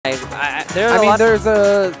there's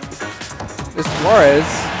Suarez.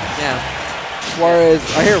 Yeah. Suarez.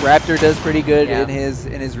 I hear Raptor does pretty good in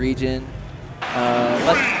his region.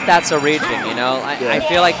 But that's a region, you know. I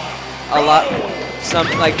feel like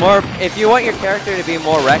more. If you want your character to be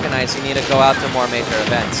more recognized, you need to go out to more major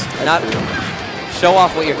events, not show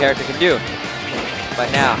off what your character can do. But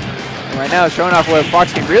right now, showing off what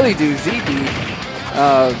Fox can really do. ZD,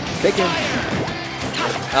 they can.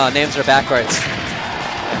 Oh, names are backwards.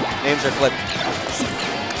 Names are flipped.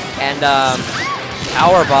 And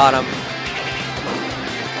PowerBottom.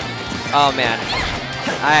 Oh man,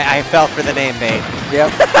 I fell for the name bait.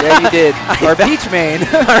 Yep, yeah you did. Our Peach main.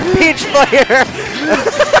 Our Peach player.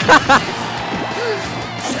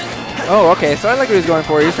 Oh, okay, so I like what he was going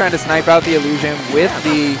for. He was trying to snipe out the illusion with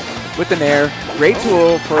the Nair. Great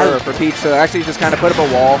tool for Peach to actually just kind of put up a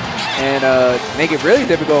wall and make it really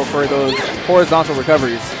difficult for those horizontal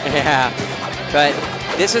recoveries. Yeah, but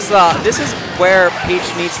this is where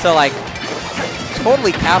Peach needs to like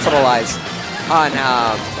totally capitalize on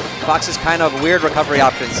Fox's kind of weird recovery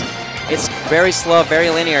options. It's very slow, very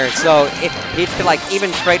linear, so if Peach could like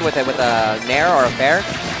even trade with it with a Nair or a Fair,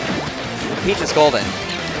 Peach is golden.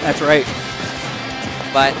 That's right.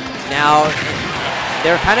 But now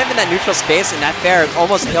they're kind of in that neutral space, and that Fair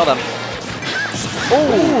almost killed him.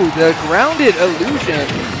 Oh, the grounded illusion.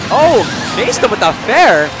 Oh, chased him with the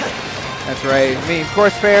Fair. That's right. I mean, of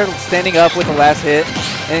course, Fair standing up with the last hit,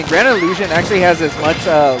 and grounded illusion actually has as much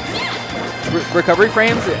recovery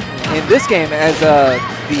frames in this game as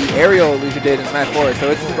the aerial illusion did in Smash 4. So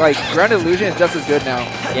it's like grounded illusion is just as good now.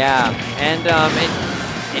 Yeah, and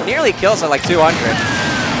it nearly kills at like 200.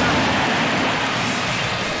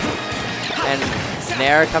 And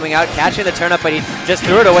Nair coming out, catching the turn up, but he just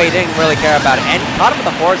threw it away. He didn't really care about it, and caught him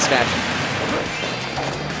with a forward smash.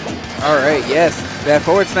 All right, yes. That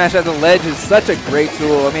forward smash as a ledge is such a great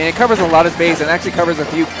tool. I mean, it covers a lot of space and actually covers a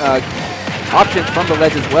few options from the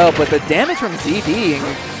ledge as well, but the damage from ZD and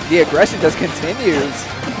the aggression just continues.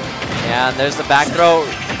 Yeah, and there's the back throw.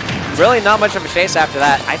 Really not much of a chase after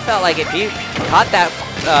that. I felt like if he caught that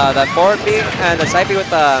forward B and the side B with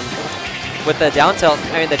the down tilt,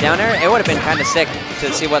 I mean the down air, it would have been kind of sick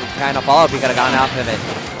to see what kind of follow-up he could have gone out of it.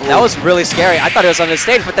 Ooh. That was really scary. I thought it was on the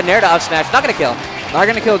stage, but the Nair to up smash, not going to kill. Not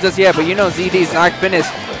going to kill just yet, but you know ZD's not finished.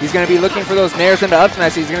 He's going to be looking for those Nairs into up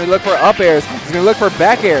smash. He's going to look for up airs. He's going to look for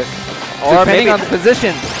back airs. Or depending on the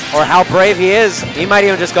position. Or how brave he is, he might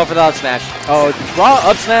even just go for the up smash. Oh, raw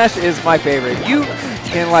up smash is my favorite. You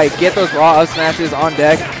can like get those raw up smashes on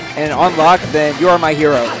deck and unlock, then you are my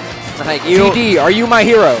hero. Like you, ZD, are you my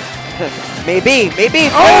hero? maybe.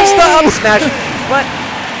 Punish the up smash, but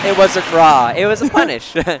it wasn't raw. It was a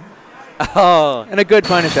punish. Oh, and a good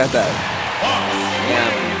punish at that. Yeah.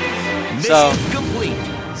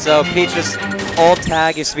 So Peach's old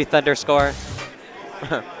tag used to be Thunderscore.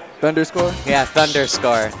 Thunderscore? Yeah,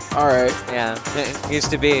 Thunderscore. All right. Yeah, it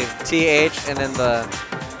used to be TH and then the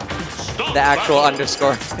actual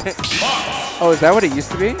underscore. Oh, is that what it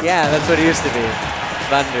used to be? Yeah, that's what it used to be.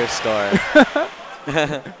 Thunderscore.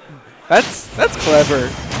 That's clever.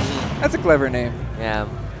 That's a clever name. Yeah.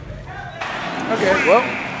 Okay, well,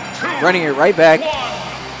 running it right back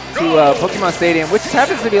to Pokemon Stadium, which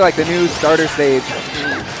happens to be like the new starter stage,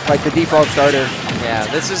 like the default starter. Yeah,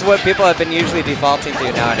 this is what people have been usually defaulting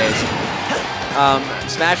to nowadays.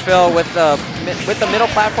 Smashville with the middle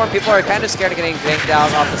platform, people are kind of scared of getting janked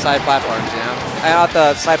out off the side platforms, you know, and off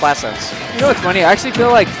the side blast zones. You know what's funny? I actually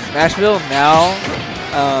feel like Smashville now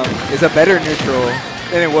is a better neutral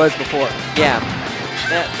than it was before. Yeah,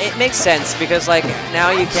 it makes sense because like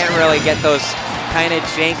now you can't really get those kind of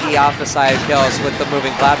janky off the side kills with the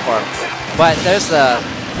moving platform, but there's the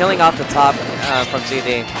killing off the top from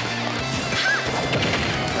ZD.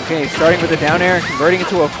 Okay, starting with the down air, converting it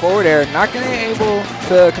to a forward air. Not going to be able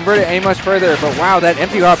to convert it any much further, but wow, that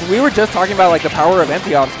empty hop. We were just talking about like the power of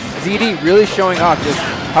empty hops. ZD really showing off just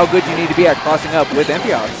how good you need to be at crossing up with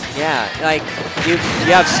empty hops. Yeah, like you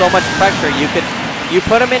have so much pressure. You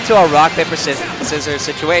put them into a rock, paper, scissors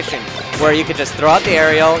situation where you could just throw out the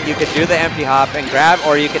aerial, you could do the empty hop and grab,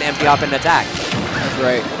 or you could empty hop and attack. That's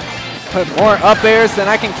right. Put more up airs than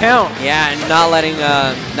I can count. Yeah, and not letting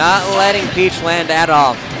Peach land at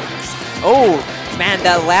all. Oh, man,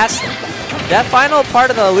 that final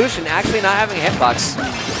part of the illusion actually not having a hitbox.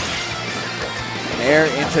 Air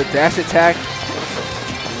into dash attack.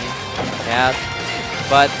 Yeah,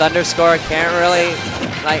 but Thunderscore can't really,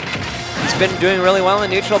 like, he's been doing really well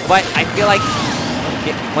in neutral, but I feel like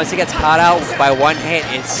once he gets caught out by one hit,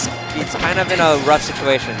 it's kind of in a rough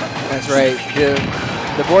situation. That's right. The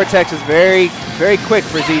vortex is very, very quick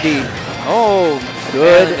for ZD. Oh,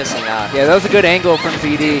 good. Barely missing out. Yeah, that was a good angle from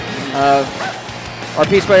ZD. our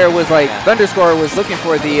Peach player was like, Thunderscore was looking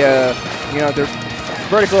for the, you know, the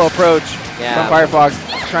vertical approach from Firefox,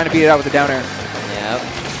 trying to beat it out with the downer. Yep.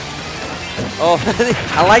 Oh,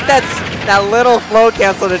 I like that little float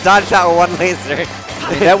cancel to dodge shot with one laser.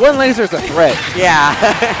 I mean, that one laser is a threat. Yeah.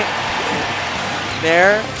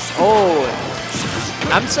 There. Oh.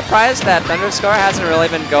 I'm surprised that Thunderscore hasn't really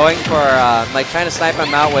been going for like trying to snipe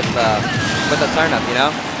him out with the turnip, you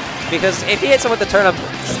know? Because if he hits him with the turnip,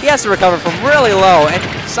 he has to recover from really low, and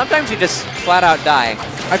sometimes you just flat out die.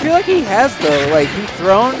 I feel like he has though. Like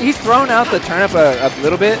he's thrown out the turnip a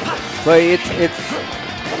little bit, but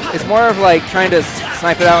it's more of like trying to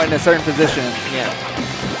snipe it out in a certain position. Yeah.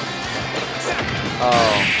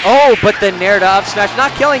 Oh, but the nair to up smash,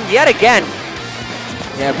 not killing yet again.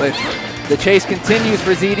 Yeah, but the chase continues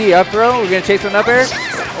for ZD. Up throw. We're gonna chase for an up air.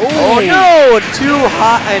 Oh no! Too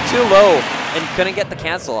hot and too low, and couldn't get the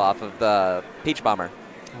cancel off of the Peach Bomber.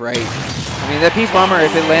 Right. I mean, that Peach Bomber,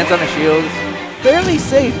 if it lands on a shield, is fairly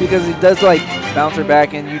safe because it does like bounce her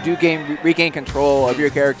back, and you do regain control of your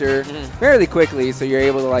character fairly quickly. So you're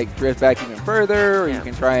able to like drift back even further, or you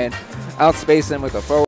can try and outspace them with a forward.